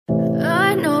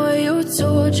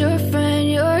told your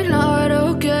friend you're not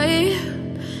okay?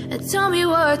 And tell me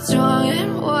what's wrong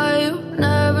and why you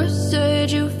never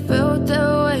said you felt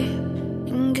that way.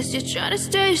 And guess you're trying to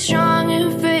stay strong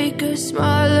and fake a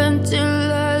smile until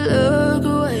I look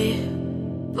away.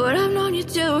 But I've known you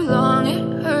too long,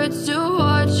 it hurts to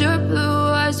watch your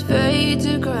blue eyes fade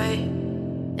to gray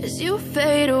as you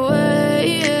fade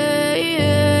away,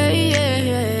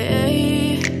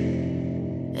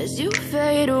 as you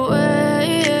fade away.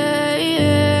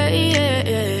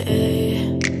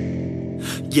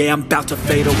 Yeah, I'm about to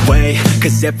fade away,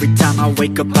 cause every time I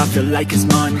wake up I feel like it's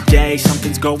Monday.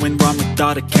 Something's going wrong with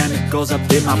all the chemicals up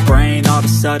in my brain. All of a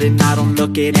sudden I don't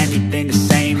look at anything the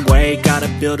same way. Got a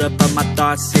buildup of my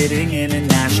thoughts sitting in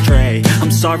an ashtray. I'm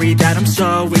sorry that I'm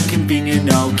so inconvenient,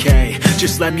 okay?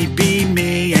 Just let me be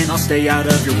me and I'll stay out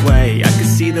of your way. I can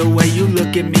see the way you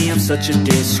look at me, I'm such a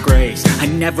disgrace. I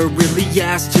never really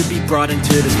asked to be brought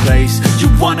into this place. You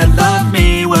wanna love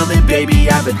me? Well then baby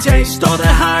I have a taste. All the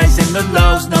highs and the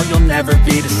lows, no, you'll never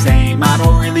be the same. I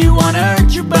don't really wanna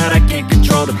hurt you, but I can't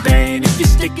control the pain. If you're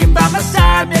sticking by my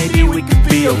side, maybe we could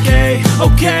be okay.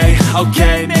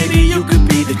 Okay, maybe you could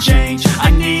be the change I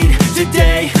need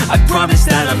today. I promise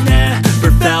that I've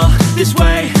never felt this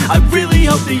way. I really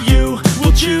hope that you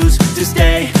will choose to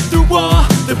stay through all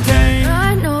the pain.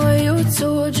 I know you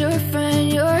told your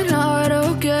friend you're not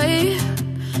okay.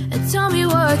 And tell me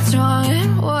what's wrong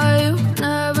and why you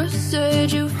never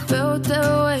said you felt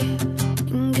that way.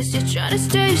 Guess you're trying to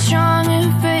stay strong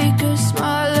and fake a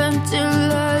smile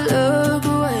until I look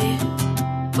away.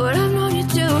 But I've known you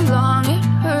too long, it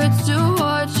hurts to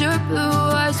watch your blue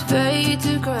eyes fade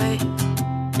to gray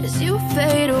as you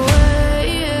fade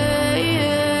away,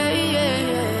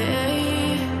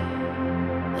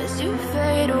 as you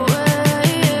fade away,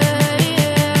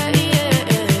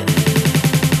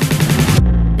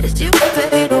 as you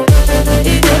fade away.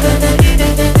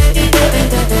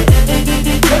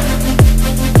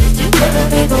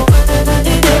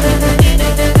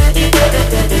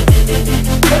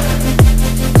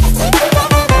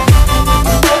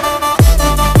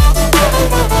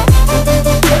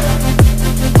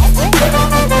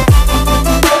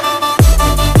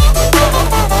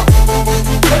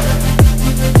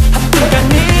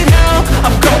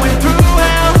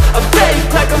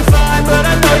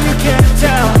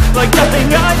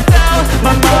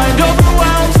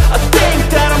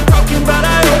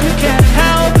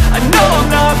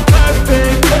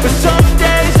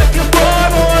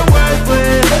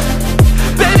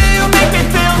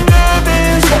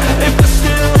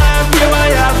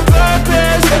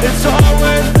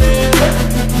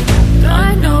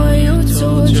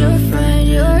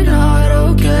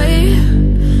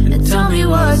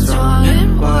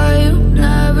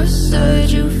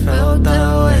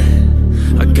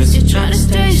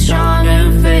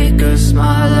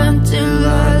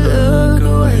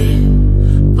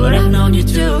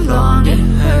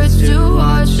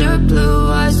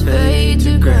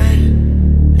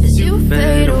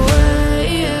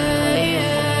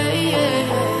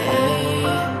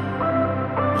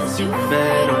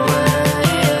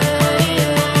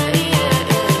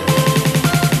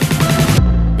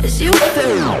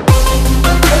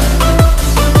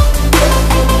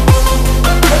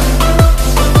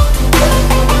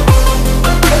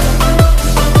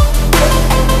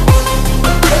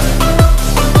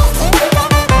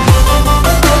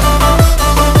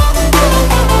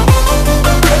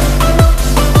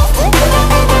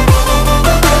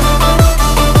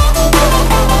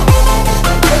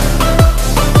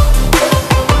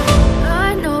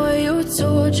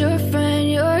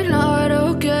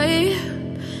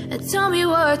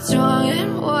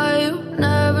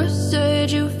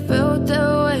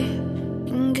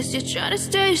 Trying to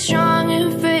stay strong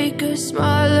and fake a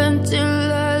smile until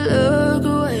I look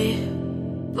away.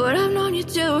 But I've known you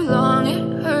too long,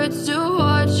 it hurts to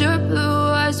watch your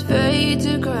blue eyes fade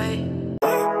to gray.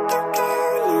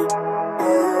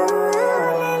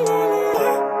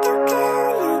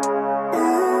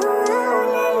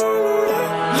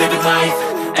 Living life,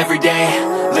 every day,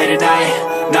 late at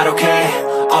night, not okay.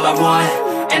 All I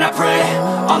want, and I pray,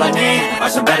 all I need are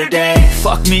some better days.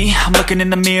 Fuck me, I'm looking in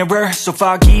the mirror, so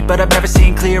foggy, but I've never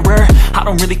seen clearer. I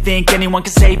don't really think anyone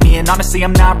can save me, and honestly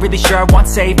I'm not really sure I want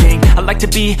saving. I like to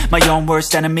be my own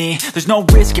worst enemy. There's no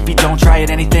risk if you don't try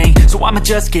at anything, so I'ma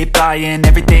just keep buying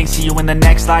everything. See you in the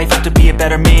next life, have to be a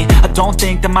better me. I don't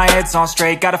think that my head's on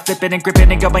straight, gotta flip it and grip it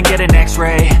and go and get an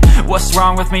x-ray. What's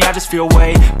wrong with me? I just feel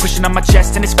weight pushing on my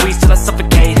chest and it squeezes till I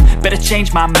suffocate. Better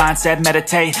change my mindset,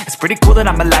 meditate. It's pretty cool that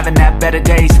I'm alive and have better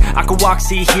days. I could walk,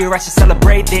 see, hear, I should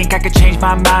celebrate. Think I could change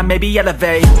my mind, maybe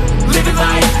elevate. Living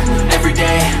life, every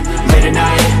day, late at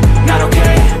night, not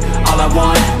okay.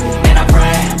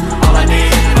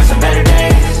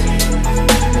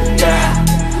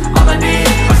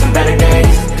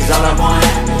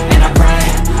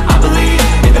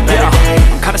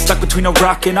 between a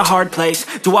rock and a hard place.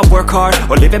 Do I work hard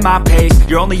or live at my pace?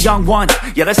 You're only young once,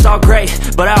 yeah that's all great,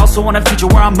 but I also want a future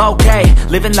where I'm okay.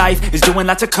 Living life is doing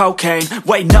lots of cocaine.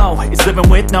 Wait no, it's living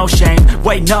with no shame.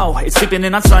 Wait no, it's sleeping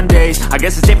in on Sundays. I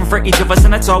guess it's different for each of us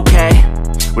and that's okay.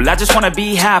 Well I just wanna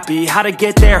be happy. How to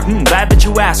get there? Glad that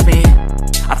you asked me.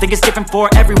 I think it's different for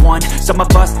everyone. Some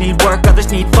of us need work,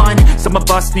 others need fun. Some of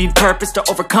us need purpose to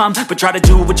overcome. But try to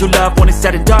do what you love when it's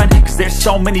said and done, cause there's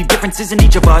so many differences in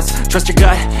each of us. Trust your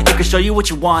gut, it can show you what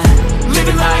you want.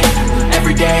 Living life,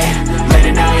 everyday, late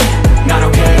at night, not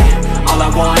okay. All I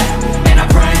want, and I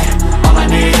pray, all I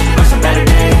need are some better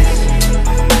days.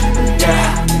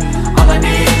 Yeah, all I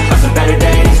need are some better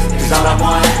days. Cause all I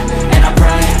want, and I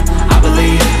pray, I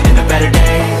believe in the better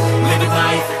days. Living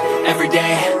life,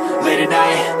 everyday, late at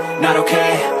night, not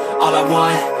okay. All I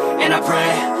want, and I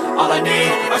pray, all I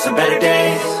need are some better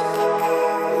days.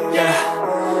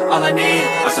 Yeah, all I need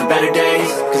are some better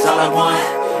days. Cause all I want,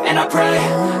 and I pray,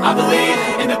 I believe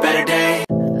in the better days.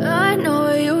 I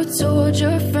know you told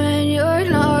your friend you're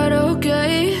not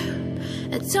okay,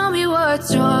 and tell me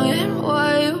what's wrong and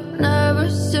why you never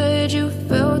said you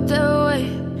felt that way.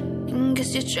 And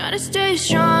guess you're trying to stay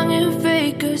strong and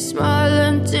fake a smile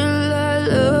until I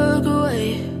look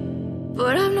away.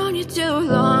 But I've known you too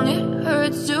long, it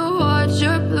hurts to watch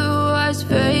your blue eyes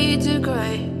fade to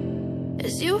gray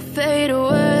as you fade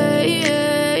away,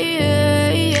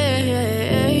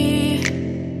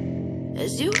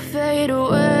 as you fade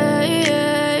away.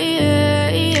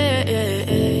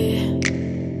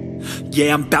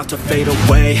 Yeah, I'm about to fade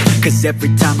away, cause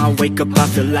every time I wake up I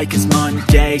feel like it's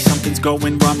Monday. Something's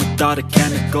going wrong with all the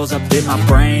chemicals up in my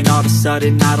brain. All of a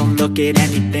sudden I don't look at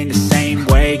anything the same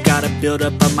way. Gotta build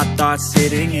up of my thoughts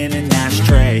sitting in an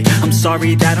ashtray. I'm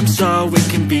sorry that I'm so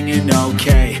inconvenient,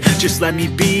 okay. Just let me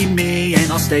be me and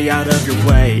I'll stay out of your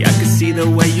way. I can see the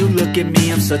way you look at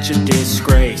me, I'm such a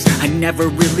disgrace. I never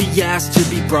really asked to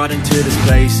be brought into this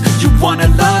place. You wanna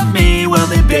love me? Well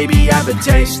then baby I have a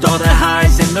taste. All the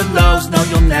highs and the lows, no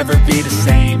you'll never be the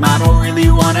same. I don't really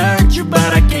wanna hurt you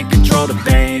but I can't control the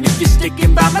pain. If you're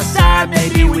sticking by my side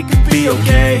maybe we could be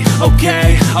okay.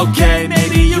 Okay,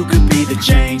 maybe you could be the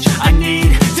change I need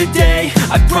today.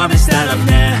 I promise that I've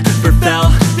never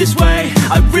felt this way.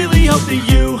 I really hope that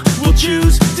you will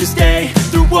choose to stay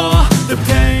through all the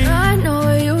pain. I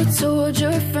know you told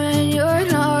your friend you're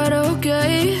not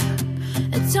okay,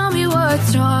 and tell me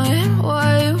what's wrong and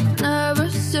why you never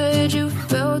said you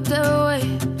felt that way.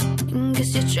 And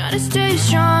guess you're trying to stay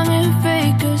strong and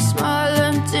fake a smile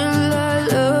until I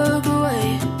look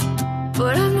away.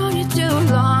 But I've known you too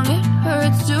long, it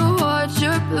hurts to watch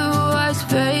your blue eyes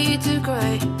fade to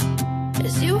gray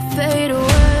as you fade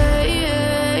away,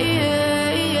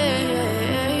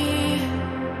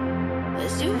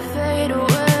 as you fade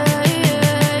away,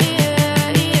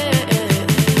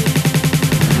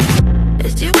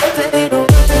 as you fade away.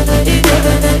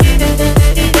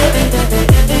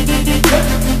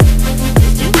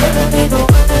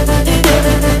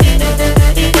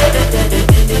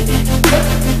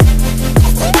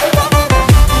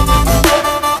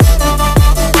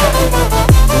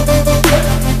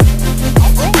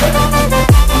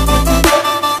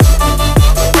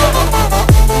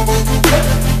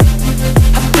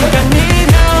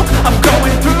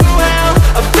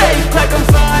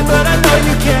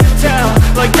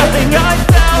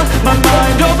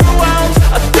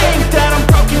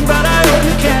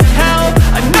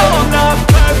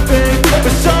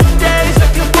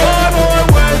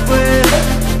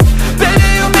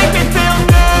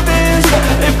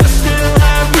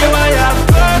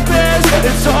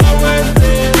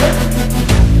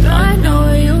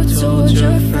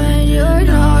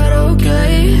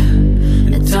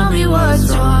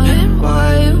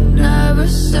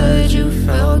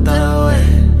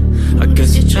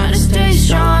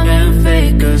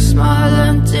 Smile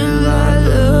until I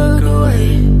look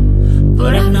away.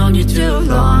 But I've known you too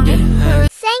long, it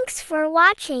hurts. Thanks for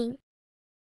watching.